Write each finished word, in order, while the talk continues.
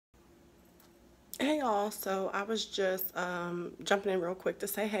Hey y'all, so I was just jumping in real quick to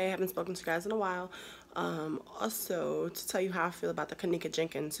say hey, I haven't spoken to you guys in a while. Also to tell you how I feel about the Kenneka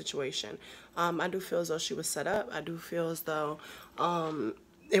Jenkins situation. I do feel as though she was set up. I do feel as though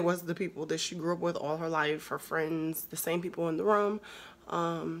it was the people that she grew up with all her life, her friends, the same people in the room.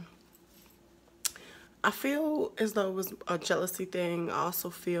 I feel as though it was a jealousy thing. I also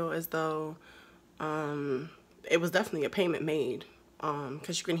feel as though it was definitely a payment made,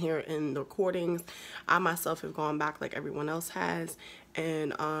 because you can hear it in the recordings. I myself have gone back like everyone else has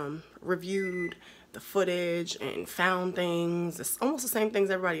and reviewed the footage and found things. It's almost the same things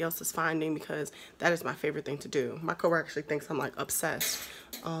everybody else is finding because that is my favorite thing to do. My coworker actually thinks I'm like obsessed.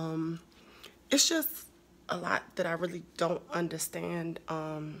 It's just a lot that I really don't understand.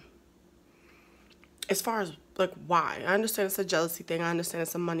 As far as like why, I understand it's a jealousy thing, I understand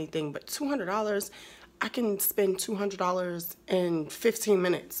it's a money thing, but $200, I can spend $200 in 15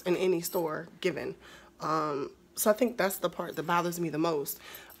 minutes in any store given. So I think that's the part that bothers me the most.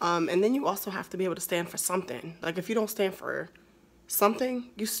 And then you also have to be able to stand for something. Like if you don't stand for something,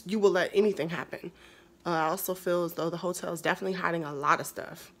 you will let anything happen. I also feel as though the hotel is definitely hiding a lot of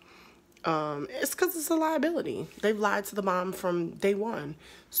stuff. It's because it's a liability. They've lied to the mom from day one.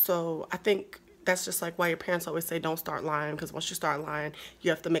 So I think that's just like why your parents always say don't start lying, because once you start lying,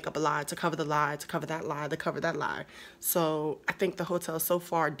 you have to make up a lie to cover the lie, to cover that lie, to cover that lie. So I think the hotel is so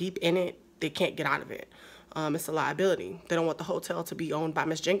far deep in it, they can't get out of it. It's a liability. They don't want the hotel to be owned by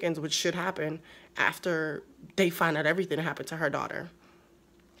Miss Jenkins, which should happen after they find out everything that happened to her daughter.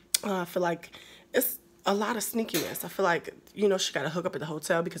 I feel like it's a lot of sneakiness. I feel like, she got to hook up at the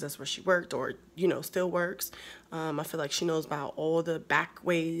hotel because that's where she worked or, still works. I feel like she knows about all the back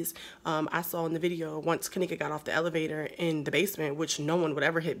ways. I saw in the video once Kenneka got off the elevator in the basement, which no one would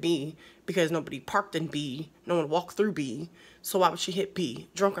ever hit B because nobody parked in B. No one walked through B. So why would she hit B,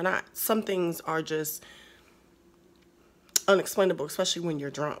 drunk or not? Some things are just unexplainable, especially when you're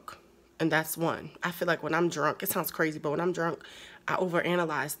drunk. And that's one. I feel like when I'm drunk, it sounds crazy, but when I'm drunk, I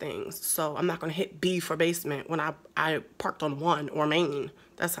overanalyze things. So I'm not going to hit B for basement when I parked on 1 or main.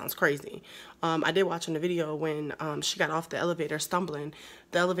 That sounds crazy. I did watch in the video when she got off the elevator stumbling,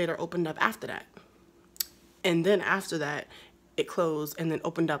 the elevator opened up after that. And then after that, it closed and then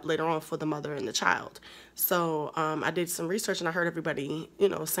opened up later on for the mother and the child. So I did some research and I heard everybody,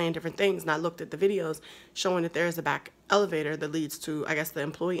 saying different things. And I looked at the videos showing that there's a back elevator that leads to, I guess, the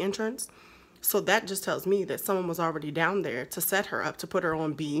employee entrance. So that just tells me that someone was already down there to set her up, to put her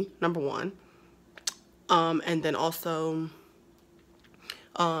on B, number one. And then also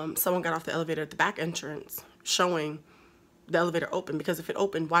someone got off the elevator at the back entrance showing the elevator open, because if it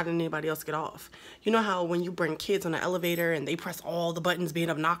opened, why didn't anybody else get off? You know how when you bring kids on the elevator and they press all the buttons being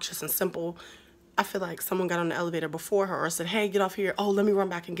obnoxious and simple? I feel like someone got on the elevator before her or said, hey, get off here. Oh, let me run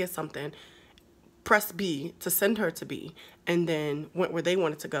back and get something. Press B to send her to B, and then went where they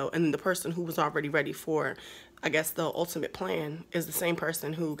wanted to go. And then the person who was already ready for, I guess, the ultimate plan is the same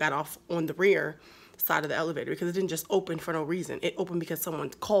person who got off on the rear side of the elevator, because it didn't just open for no reason. It opened because someone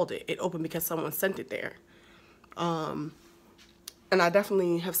called it. It opened because someone sent it there. And I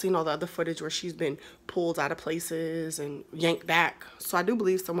definitely have seen all the other footage where she's been pulled out of places and yanked back. So I do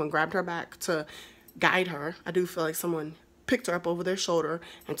believe someone grabbed her back to guide her. I do feel like someone picked her up over their shoulder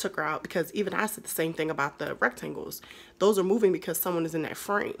and took her out, because even I said the same thing about the rectangles. Those are moving because someone is in that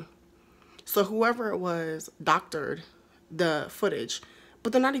frame. So whoever it was doctored the footage,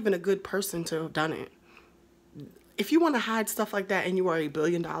 but they're not even a good person to have done it. If you want to hide stuff like that and you are a $1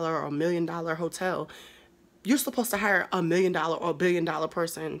 billion or $1 million hotel, you're supposed to hire $1 million or $1 billion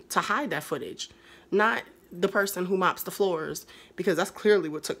person to hide that footage, not the person who mops the floors, because that's clearly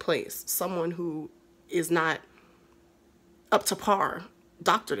what took place. Someone who is not up to par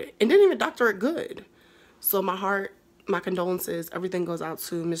doctored it and didn't even doctor it good. So my heart, my condolences, everything goes out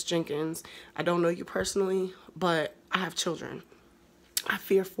to Miss Jenkins. I don't know you personally, but I have children. I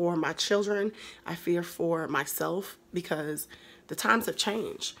fear for my children. I fear for myself, because the times have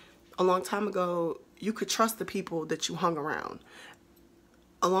changed. A long time ago, you could trust the people that you hung around.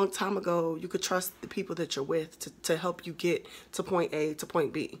 A long time ago, you could trust the people that you're with to help you get to point A to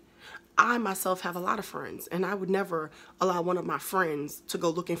point B. I myself have a lot of friends, and I would never allow one of my friends to go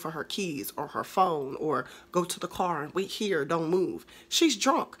looking for her keys or her phone or go to the car and wait here, don't move. She's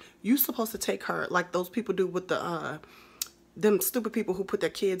drunk. You're supposed to take her like those people do with the them stupid people who put their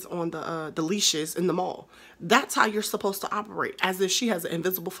kids on the leashes in the mall. That's how you're supposed to operate, as if she has an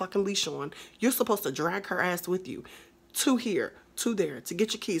invisible fucking leash on. You're supposed to drag her ass with you to here, to there, to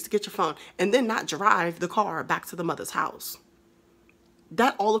get your keys, to get your phone, and then not drive the car back to the mother's house.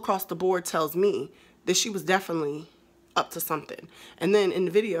 That all across the board tells me that she was definitely up to something. And then in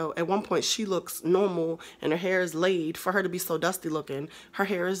the video, at one point, she looks normal and her hair is laid. For her to be so dusty looking, her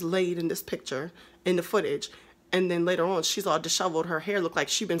hair is laid in this picture, in the footage. And then later on, she's all disheveled. Her hair looked like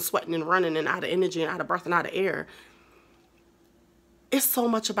she'd been sweating and running and out of energy and out of breath and out of air. It's so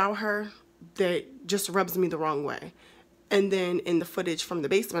much about her that just rubs me the wrong way. And then in the footage from the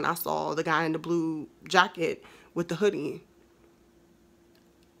basement, I saw the guy in the blue jacket with the hoodie.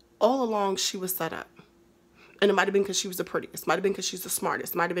 All along, she was set up. And it might have been because she was the prettiest. Might have been because she's the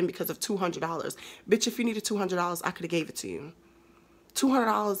smartest. Might have been because of $200. Bitch, if you needed $200, I could have gave it to you.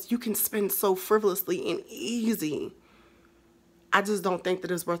 $200 you can spend so frivolously and easy. I just don't think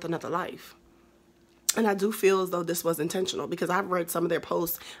that it's worth another life. And I do feel as though this was intentional, because I've read some of their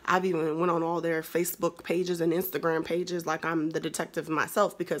posts. I've even went on all their Facebook pages and Instagram pages like I'm the detective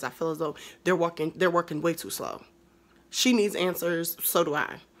myself, because I feel as though they're working way too slow. She needs answers, so do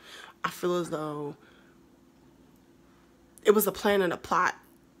I. I feel as though it was a plan and a plot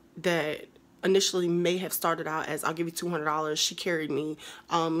that initially may have started out as, I'll give you $200, she carried me,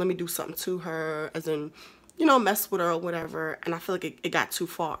 let me do something to her, as in, you know, mess with her or whatever. And I feel like it got too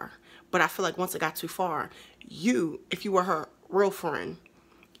far. But I feel like once it got too far, if you were her real friend,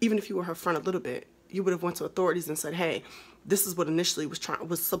 even if you were her friend a little bit, you would have went to authorities and said, hey, this is what initially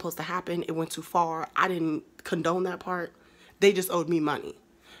was supposed to happen. It went too far. I didn't condone that part. They just owed me money.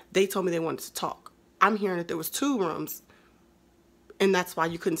 They told me they wanted to talk. I'm hearing that there was 2 rooms, and that's why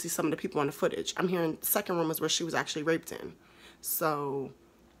you couldn't see some of the people on the footage. I'm hearing the second room is where she was actually raped in. So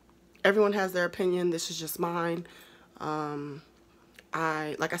everyone has their opinion. This is just mine.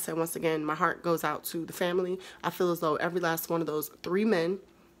 Like I said, once again, my heart goes out to the family. I feel as though every last one of those 3 men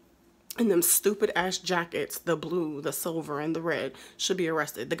in them stupid ass jackets, the blue, the silver, and the red, should be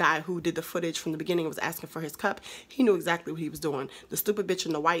arrested. The guy who did the footage from the beginning was asking for his cup. He knew exactly what he was doing. The stupid bitch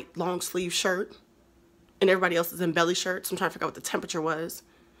in the white long sleeve shirt, and everybody else is in belly shirts. I'm trying to figure out what the temperature was.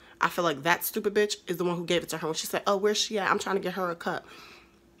 I feel like that stupid bitch is the one who gave it to her when she said, oh, where's she at? I'm trying to get her a cup.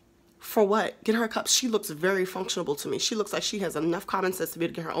 For what? Get her a cup. She looks very functional to me. She looks like she has enough common sense to be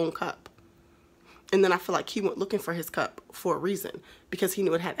able to get her own cup. And then I feel like he went looking for his cup for a reason, because he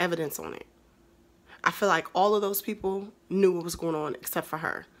knew it had evidence on it. I feel like all of those people knew what was going on except for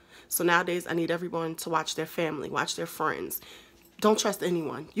her. So nowadays, I need everyone to watch their family, watch their friends. Don't trust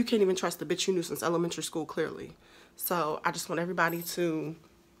anyone. You can't even trust the bitch you knew since elementary school, clearly. So I just want everybody to,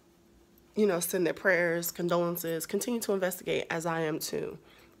 you know, send their prayers, condolences, continue to investigate, as I am too.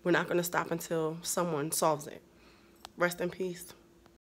 We're not going to stop until someone solves it. Rest in peace.